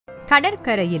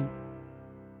கடற்கரையில்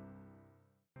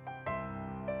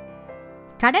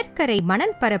கடற்கரை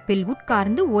மணல் பரப்பில்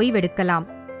உட்கார்ந்து ஓய்வெடுக்கலாம்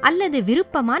அல்லது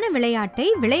விருப்பமான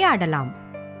விளையாட்டை விளையாடலாம்.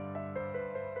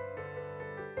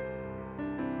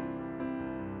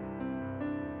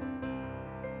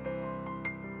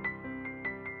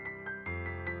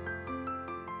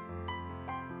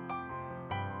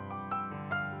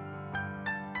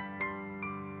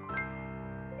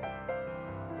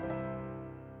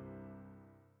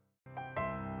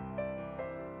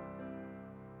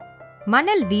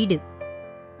 மணல் வீடு.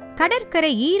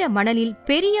 கடற்கரை ஈர மணலில்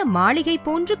பெரிய மாளிகை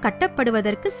போன்று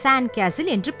கட்டப்படுவதற்கு சாண்ட் கேசில்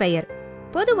என்று பெயர்.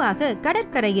 பொதுவாக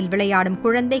கடற்கரையில் விளையாடும்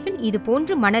குழந்தைகள் இது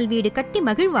போன்று மணல் வீடு கட்டி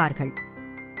மகிழ்வார்கள்.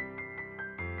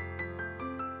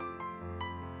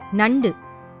 நண்டு.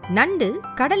 நண்டு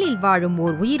கடலில் வாழும்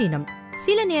ஓர் உயிரினம்.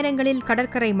 சில நேரங்களில்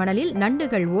கடற்கரை மணலில்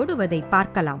நண்டுகள் ஓடுவதை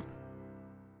பார்க்கலாம்.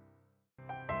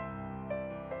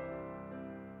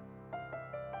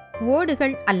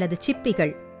 ஓடுகள் அல்லது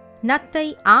சிப்பிகள்.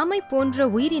 நத்தை, ஆமை போன்ற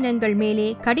உயிரினங்கள்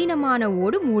மேலே கடினமான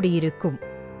ஓடு மூடியிருக்கும்.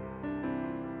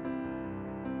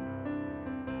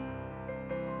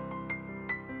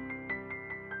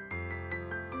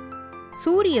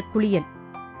 சூரிய குளியல்.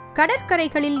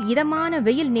 கடற்கரைகளில் இதமான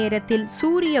வெயில் நேரத்தில்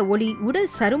சூரிய ஒளி உடல்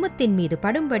சருமத்தின் மீது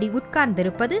படும்படி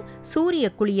உட்கார்ந்திருப்பது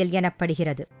சூரிய குளியல்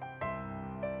எனப்படுகிறது.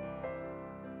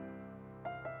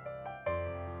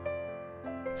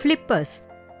 ஃபிளிப்பர்ஸ்.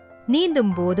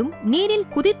 நீந்தும் போதும் நீரில்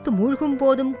குதித்து மூழ்கும்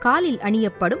போதும் காலில்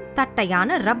அணியப்படும்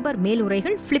தட்டையான ரப்பர்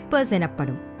மேலுறைகள் ஃபிளிப்பர்ஸ்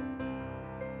எனப்படும்.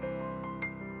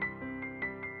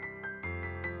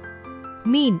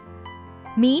 மீன்.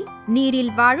 மீன்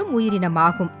நீரில் வாழும்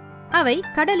உயிரினமாகும். அவை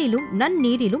கடலிலும்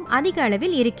நன்னீரிலும் அதிக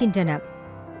அளவில் இருக்கின்றன.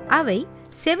 அவை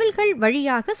செவில்கள்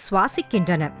வழியாக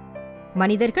சுவாசிக்கின்றன.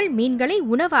 மனிதர்கள் மீன்களை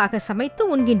உணவாக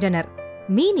சமைத்து உண்கின்றனர்.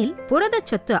 மீனில்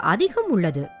புரதச்சத்து அதிகம்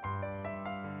உள்ளது.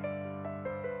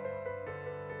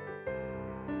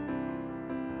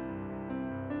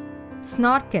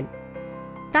 ஸ்நார்க்கெல்.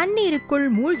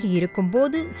 தண்ணீருக்குள் மூழ்கியிருக்கும்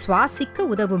போது சுவாசிக்க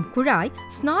உதவும் குழாய்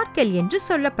ஸ்நார்க்கெல் என்று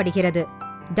சொல்லப்படுகிறது.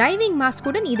 டைவிங்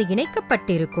மாஸ்குடன் இது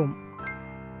இணைக்கப்பட்டிருக்கும்.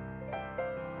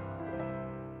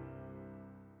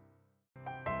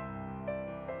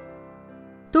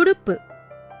 துடுப்பு.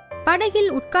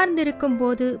 படகில் உட்கார்ந்திருக்கும்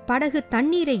போது படகு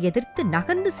தண்ணீரை எதிர்த்து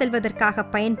நகர்ந்து செல்வதற்காக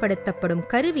பயன்படுத்தப்படும்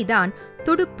கருவிதான்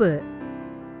துடுப்பு.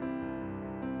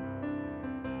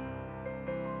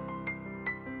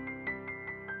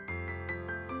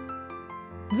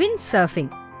 Wind surfing.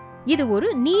 இது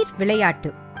ஒரு நீர்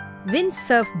விளையாட்டு. விண்ட்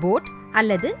சர்ஃப் போட்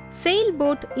அல்லது செயில்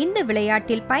போட் இந்த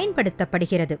விளையாட்டில்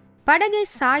பயன்படுத்தப்படுகிறது. படகை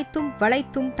சாய்த்தும்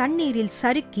வளைத்தும் தண்ணீரில்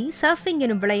சறுக்கி சர்ஃபிங்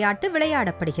எனும் விளையாட்டு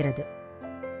விளையாடப்படுகிறது.